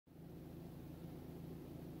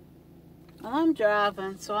Well, I'm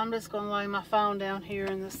driving, so I'm just going to lay my phone down here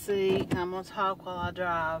in the seat and I'm going to talk while I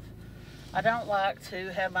drive. I don't like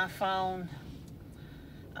to have my phone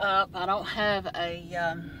up. I don't have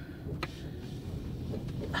a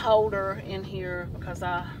holder in here because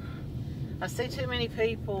I see too many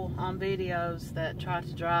people on videos that try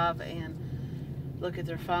to drive and look at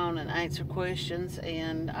their phone and answer questions,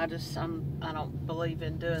 and I don't believe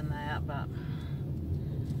in doing that. But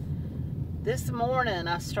this morning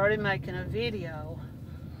I started making a video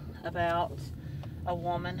about a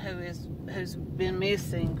woman who's been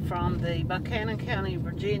missing from the Buchanan County,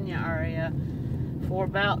 Virginia area for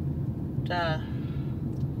about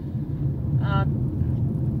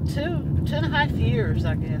 2.5 years,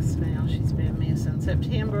 I guess now she's been missing.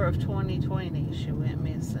 September of 2020 she went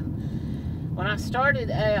missing. When I started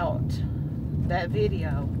out that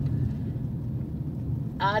video,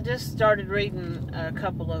 I just started reading a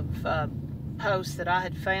couple of posts that I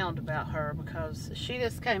had found about her because she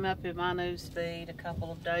just came up in my news feed a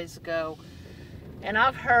couple of days ago, and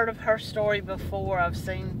I've heard of her story before. I've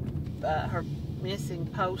seen her missing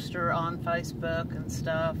poster on Facebook and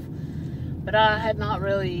stuff, but I had not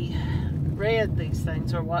really read these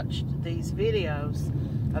things or watched these videos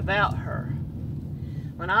about her.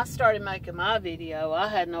 When I started making my video, I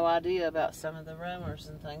had no idea about some of the rumors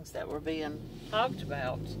and things that were being talked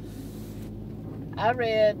about. I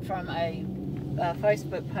read from a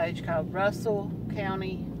Facebook page called Russell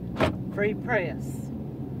County Free Press,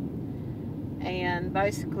 and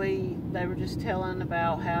basically they were just telling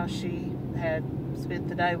about how she had spent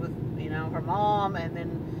the day with her mom, and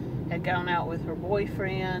then had gone out with her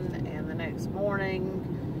boyfriend, and the next morning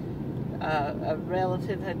a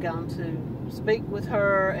relative had gone to speak with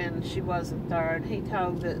her and she wasn't there, and he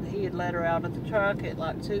told that he had let her out of the truck at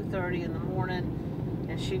like 2:30 in the morning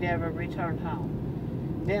and she never returned home.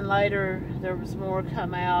 Then later there was more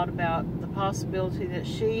come out about the possibility that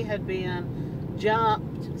she had been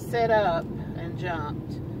set up and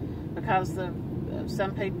jumped because of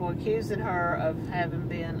some people accusing her of having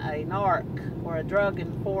been a narc or a drug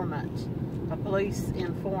informant, a police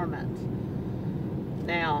informant.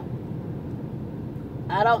 Now,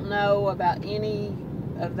 I don't know about any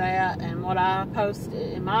of that, and what I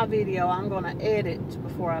posted in my video I'm going to edit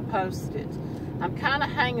before I post it. I'm kind of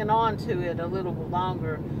hanging on to it a little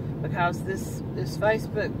longer because this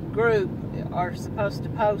Facebook group are supposed to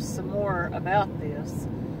post some more about this,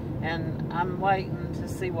 and I'm waiting to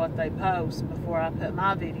see what they post before I put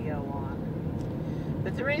my video on.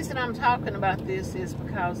 But the reason I'm talking about this is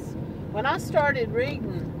because when I started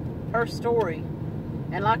reading her story,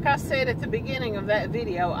 and like I said at the beginning of that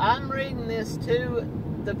video, I'm reading this to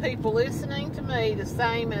the people listening to me the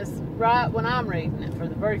same as right when I'm reading it for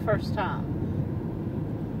the very first time.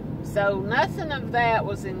 So nothing of that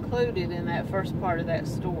was included in that first part of that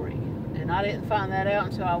story. And I didn't find that out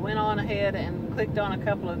until I went on ahead and clicked on a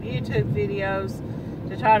couple of YouTube videos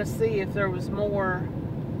to try to see if there was more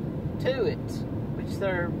to it, which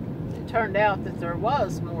it turned out that there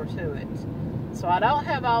was more to it. So I don't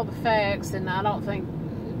have all the facts, and I don't think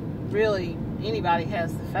really anybody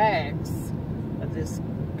has the facts of this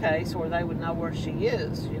case, or they would know where she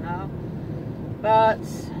is, But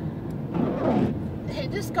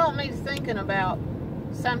it just got me thinking about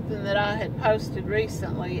something that I had posted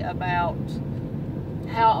recently about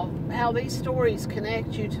how these stories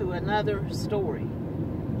connect you to another story.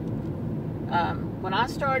 When I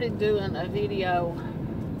started doing a video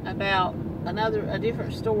about a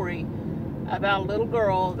different story about a little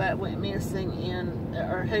girl that went missing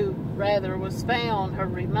her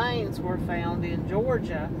remains were found in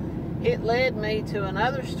Georgia, it led me to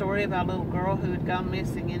another story about a little girl who had gone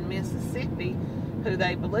missing in Mississippi, who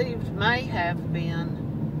they believed may have been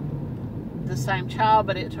the same child,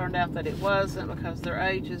 but it turned out that it wasn't because their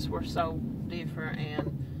ages were so different.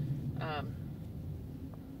 And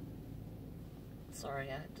sorry,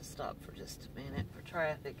 I had to stop for just a minute for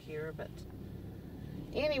traffic here. But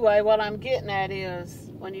anyway, what I'm getting at is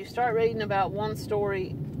when you start reading about one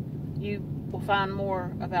story, you will find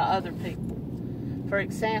more about other people. For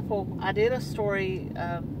example, I did a story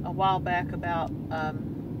a while back about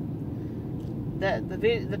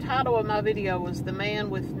the title of my video was The Man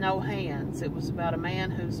with No Hands. It was about a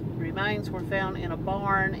man whose remains were found in a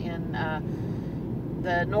barn in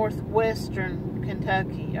the northwestern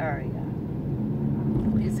Kentucky area.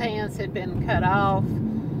 His hands had been cut off.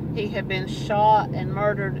 He had been shot and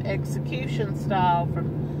murdered execution style,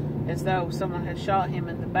 as though someone had shot him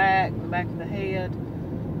in the back of the head.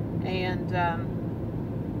 And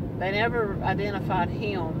they never identified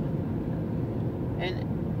him. And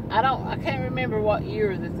I can't remember what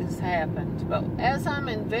year that this happened, but as I'm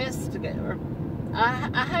investigating,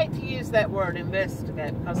 I hate to use that word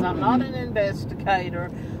investigate, because I'm not an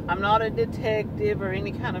investigator. I'm not a detective or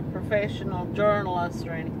any kind of professional journalist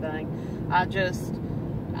or anything.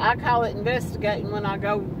 I call it investigating when I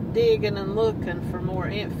go digging and looking for more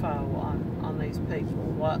info on these people,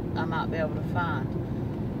 what I might be able to find.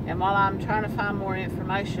 And while I'm trying to find more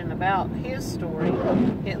information about his story,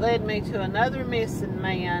 it led me to another missing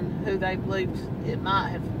man who they believed it might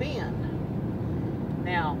have been.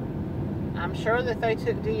 Now, I'm sure that they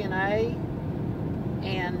took DNA,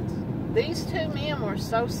 and these two men were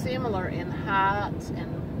so similar in height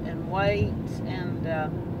and weight, and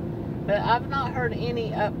but I've not heard any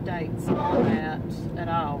updates on that at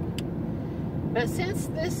all. But since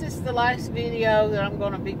this is the last video that I'm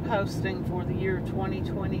going to be posting for the year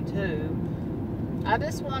 2022, I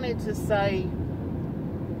just wanted to say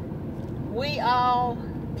we all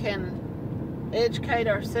can educate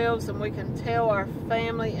ourselves, and we can tell our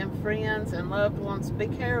family and friends and loved ones, be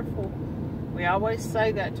careful. We always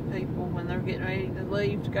say that to people when they're getting ready to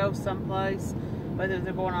leave to go someplace, whether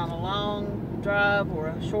they're going on a long drive or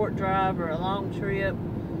a short drive or a long trip.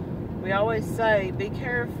 We always say, be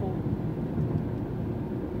careful.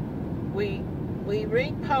 We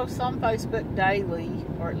read posts on Facebook daily,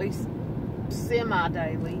 or at least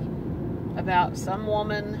semi-daily, about some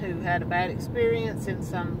woman who had a bad experience in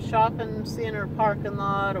some shopping center parking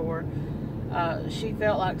lot, or she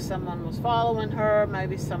felt like someone was following her,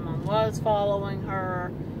 maybe someone was following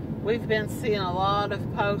her. We've been seeing a lot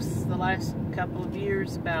of posts the last couple of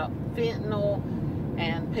years about fentanyl,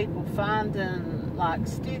 and people finding like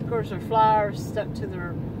stickers or flyers stuck to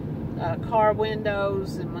their car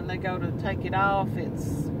windows, and when they go to take it off,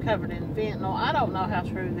 it's covered in fentanyl. I don't know how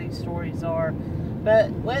true these stories are, but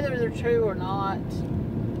whether they're true or not,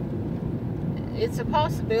 it's a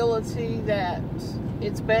possibility that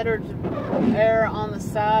it's better to err on the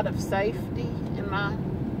side of safety, in my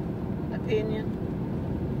opinion.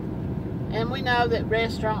 And we know that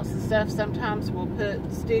restaurants and stuff sometimes will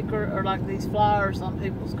put sticker or like these flyers on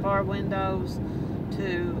people's car windows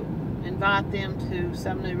to invite them to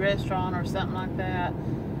some new restaurant or something like that.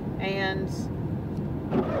 And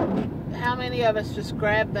how many of us just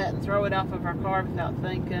grab that and throw it off of our car without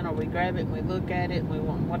thinking, or we grab it and we look at it and we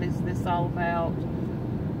want, what is this all about?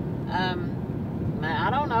 I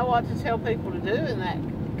don't know what to tell people to do in that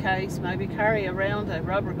case. Maybe carry around a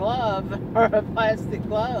rubber glove or a plastic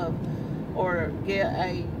glove, or get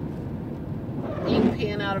a ink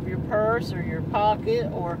pen out of your purse or your pocket,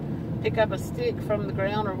 or pick up a stick from the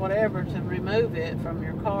ground or whatever to remove it from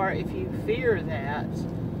your car if you fear that.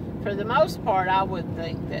 For the most part, I would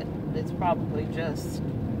think that it's probably just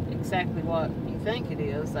exactly what you think it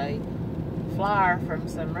is, a flyer from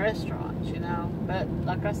some restaurant, you know. But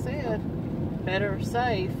like I said, better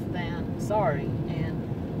safe than sorry. And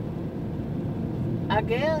I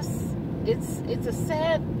guess it's a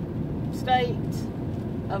sad state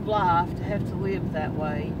of life to have to live that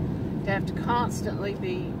way, to have to constantly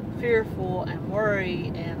be fearful and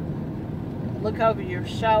worry and look over your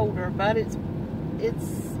shoulder. But it's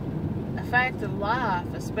a fact of life,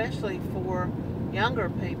 especially for younger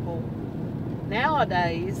people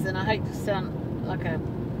nowadays. And I hate to sound like a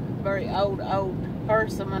very old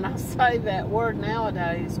person when I say that word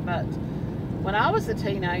nowadays, but when I was a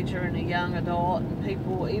teenager and a young adult, and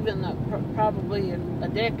people even probably a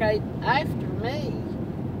decade after me,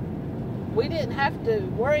 we didn't have to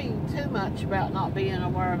worry too much about not being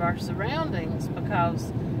aware of our surroundings,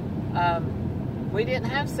 because we didn't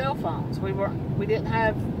have cell phones. We didn't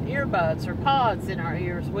have earbuds or pods in our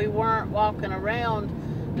ears. We weren't walking around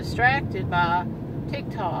distracted by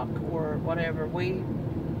TikTok or whatever.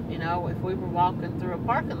 You know, if we were walking through a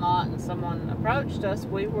parking lot and someone approached us,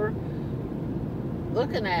 we were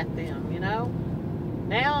looking at them, you know.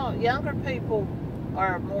 Now, younger people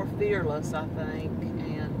are more fearless, I think,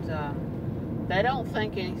 and they don't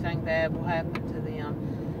think anything bad will happen to them.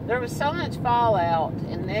 There was so much fallout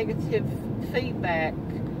and negative feedback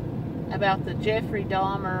about the Jeffrey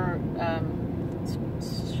Dahmer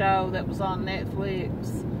show that was on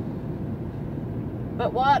Netflix.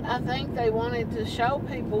 But what I think they wanted to show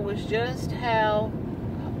people was just how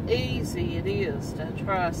easy it is to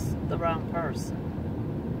trust the wrong person.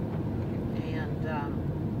 And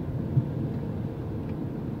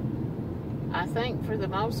I think for the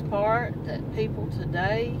most part that people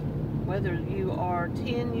today, whether you are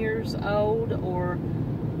 10 years old or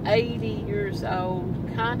 80 years old,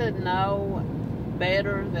 kind of know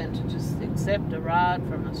better than to just accept a ride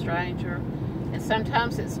from a stranger. And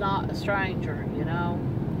sometimes it's not a stranger, you know.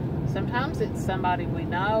 Sometimes it's somebody we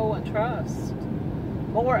know and trust.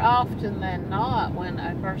 More often than not, when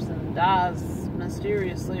a person dies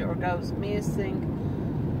mysteriously or goes missing,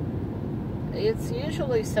 it's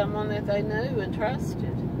usually someone that they knew and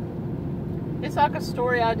trusted. It's like a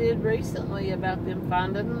story I did recently about them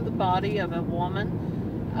finding the body of a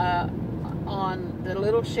woman on the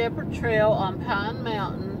Little Shepherd Trail on Pine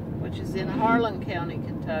Mountain, which is in Harlan County,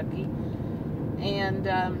 Kentucky. And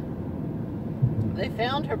they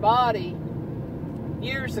found her body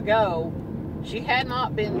years ago. She had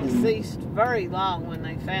not been deceased very long when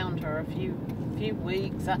they found her. A few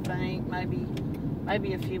weeks, I think,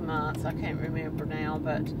 maybe a few months. I can't remember now,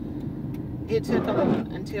 but it took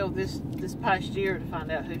them until this past year to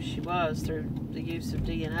find out who she was through the use of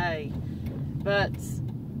DNA. But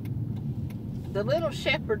the Little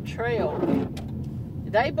Shepherd Trail,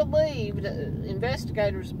 they believed,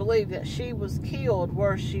 investigators believed, that she was killed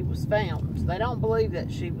where she was found. They don't believe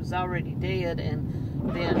that she was already dead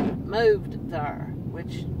and then moved there,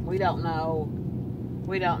 which we don't know.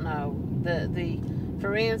 We don't know. The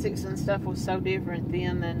forensics and stuff was so different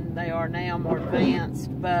then than they are now, more advanced.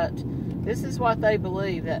 But this is what they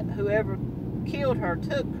believe, that whoever killed her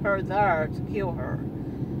took her there to kill her.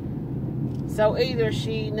 So either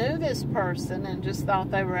she knew this person and just thought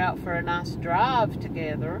they were out for a nice drive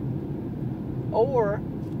together, or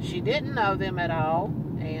she didn't know them at all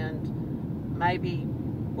and maybe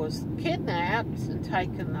was kidnapped and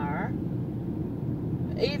taken there.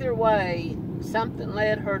 Either way, something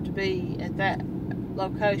led her to be at that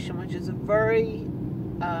location, which is a very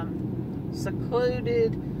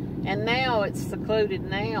secluded, and now it's secluded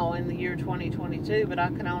now in the year 2022, but I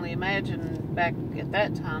can only imagine back at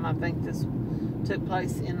that time. I think this took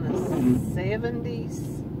place in the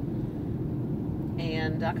 70s,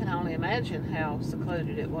 and I can only imagine how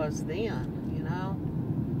secluded it was then, you know.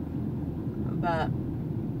 But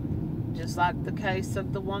just like the case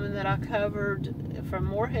of the woman that I covered from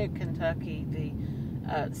Moorhead, Kentucky, the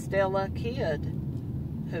Stella Kidd,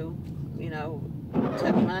 who, you know,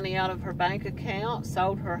 took money out of her bank account,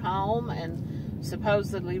 sold her home, and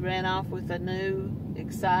supposedly ran off with a new,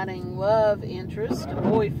 exciting love interest, a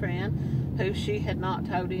boyfriend, who she had not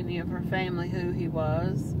told any of her family who he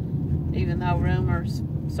was, even though rumors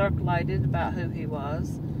circulated about who he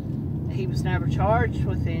was. He was never charged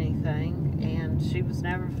with anything, and she was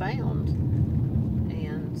never found.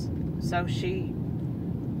 And so she,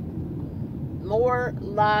 more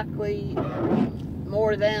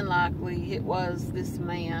than likely, it was this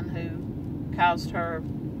man who caused her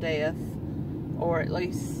death, or at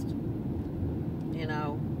least, you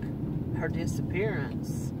know, her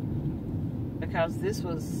disappearance, because this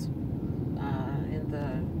was in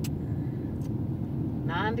the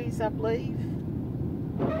 90s, I believe.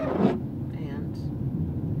 And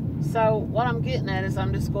so what I'm getting at is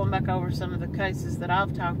I'm just going back over some of the cases that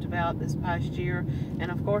I've talked about this past year, and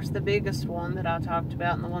of course the biggest one that I talked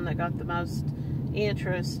about and the one that got the most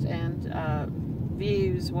interest and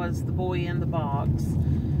views was the boy in the box,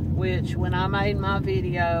 which when I made my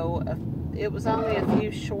video, it was only a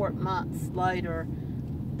few short months later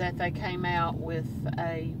that they came out with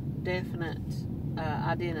a definite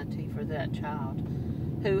identity for that child,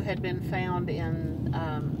 who had been found in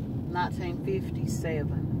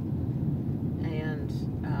 1957. And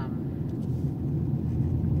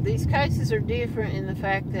these cases are different in the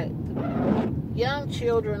fact that young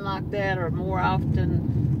children like that are more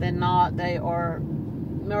often than not, they are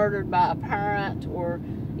murdered by a parent, or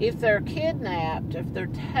if they're kidnapped, if they're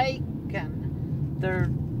taken, they're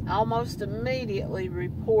almost immediately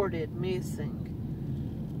reported missing.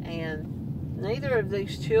 And neither of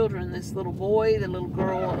these children, this little boy, the little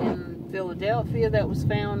girl in Philadelphia that was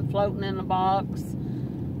found floating in a box,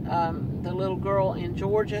 the little girl in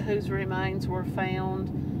Georgia whose remains were found,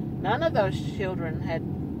 none of those children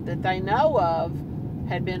that they know of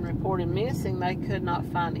had been reported missing. They could not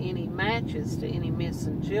find any matches to any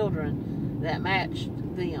missing children that matched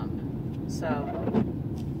them. So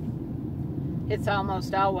it's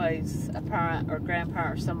almost always a parent or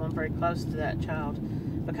grandparent or someone very close to that child,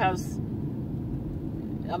 because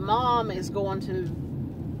a mom is going to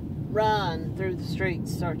run through the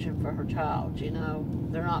streets searching for her child, you know.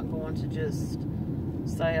 They're not going to just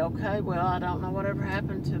say, okay, well, I don't know whatever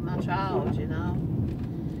happened to my child, you know.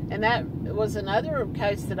 And that was another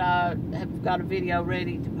case that I have got a video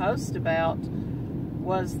ready to post about,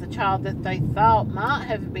 was the child that they thought might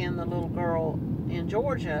have been the little girl in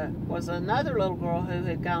Georgia was another little girl who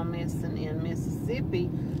had gone missing in Mississippi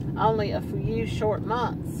only a few short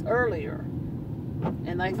months earlier.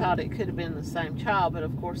 And they thought it could have been the same child, but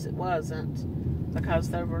of course it wasn't, because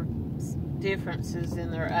there were differences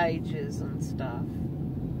in their ages and stuff.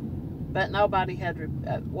 But nobody had,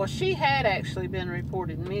 well, she had actually been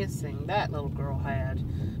reported missing, that little girl had,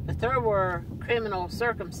 but there were criminal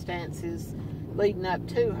circumstances leading up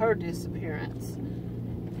to her disappearance.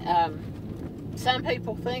 Some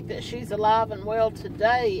people think that she's alive and well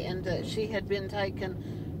today, and that she had been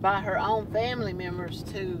taken by her own family members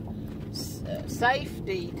to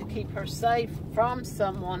safety, to keep her safe from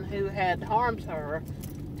someone who had harmed her,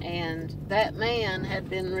 and that man had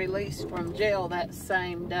been released from jail that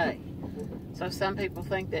same day. So some people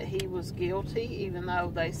think that he was guilty, even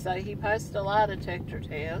though they say he passed a lie detector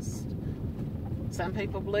test. Some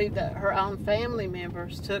people believe that her own family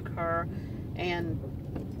members took her and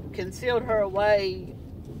concealed her away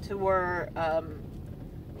to where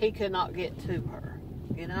he could not get to her,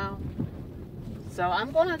 you know. So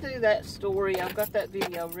I'm going to do that story. I've got that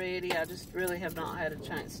video ready. I just really have not had a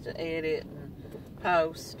chance to edit and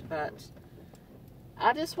post. But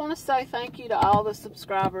I just want to say thank you to all the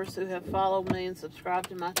subscribers who have followed me and subscribed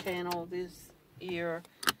to my channel this year.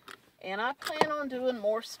 And I plan on doing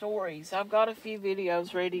more stories. I've got a few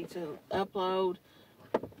videos ready to upload.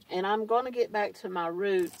 And I'm going to get back to my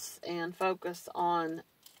roots and focus on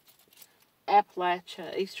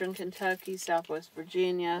Appalachia, Eastern Kentucky, Southwest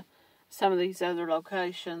Virginia, some of these other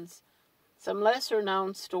locations, some lesser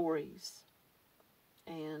known stories.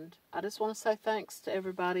 And I just want to say thanks to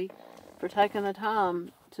everybody for taking the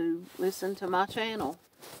time to listen to my channel.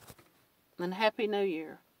 And Happy New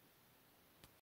Year.